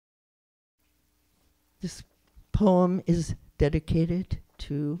This poem is dedicated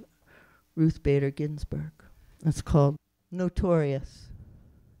to Ruth Bader Ginsburg. It's called Notorious.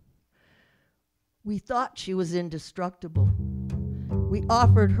 We thought she was indestructible. We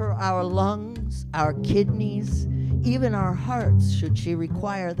offered her our lungs, our kidneys, even our hearts should she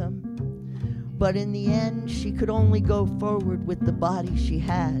require them. But in the end, she could only go forward with the body she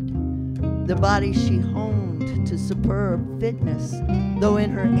had, the body she honed to superb fitness, though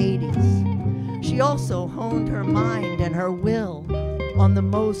in her 80s. She also honed her mind and her will on the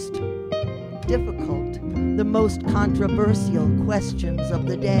most difficult, the most controversial questions of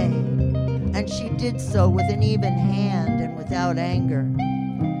the day. And she did so with an even hand and without anger.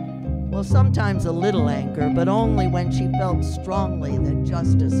 Well, sometimes a little anger, but only when she felt strongly that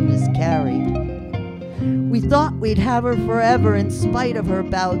justice miscarried. We thought we'd have her forever in spite of her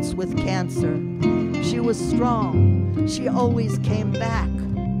bouts with cancer. She was strong. She always came back.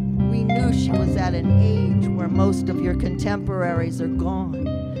 We knew she was at an age where most of your contemporaries are gone.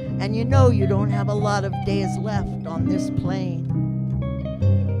 And you know you don't have a lot of days left on this plane.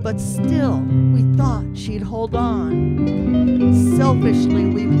 But still, we thought she'd hold on. Selfishly,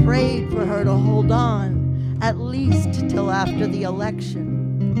 we prayed for her to hold on, at least till after the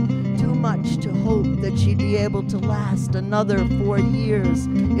election. Too much to hope that she'd be able to last another 4 years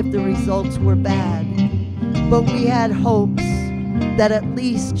if the results were bad. But we had hopes that at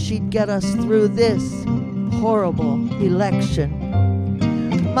least she'd get us through this horrible election.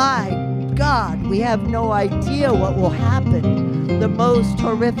 My God, we have no idea what will happen. The most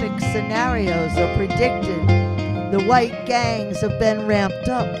horrific scenarios are predicted. The white gangs have been ramped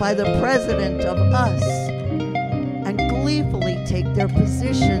up by the president of us and gleefully take their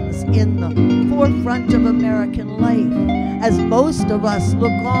positions in the forefront of American life, as most of us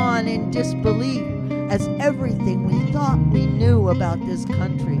look on in disbelief as everything we thought we knew about this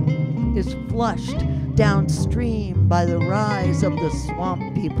country is flushed downstream by the rise of the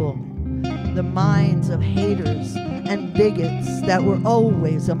swamp people, the minds of haters and bigots that were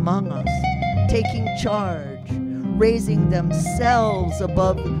always among us, taking charge, raising themselves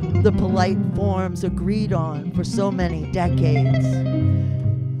above the polite forms agreed on for so many decades.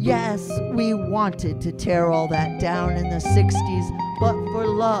 Yes, we wanted to tear all that down in the 60s, but for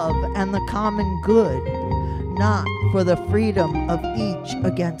love and the common good, not for the freedom of each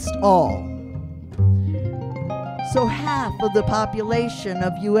against all. So half of the population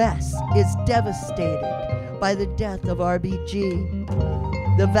of US is devastated by the death of RBG,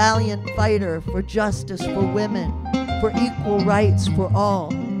 the valiant fighter for justice for women, for equal rights for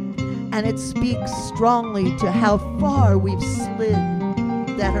all. And it speaks strongly to how far we've slid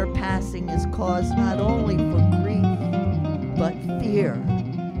that her passing is cause not only for grief, but fear,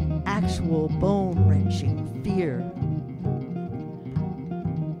 actual bone-wrenching fear.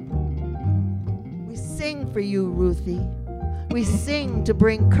 We sing for you, Ruthie. We sing to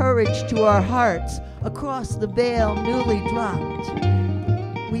bring courage to our hearts across the veil newly dropped.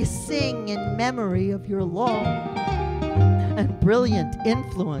 We sing in memory of your long and brilliant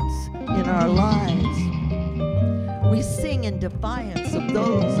influence in our lives. We sing in defiance of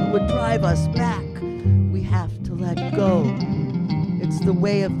those who would drive us back. We have to let go. It's the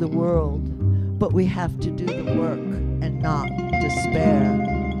way of the world, but we have to do the work and not despair.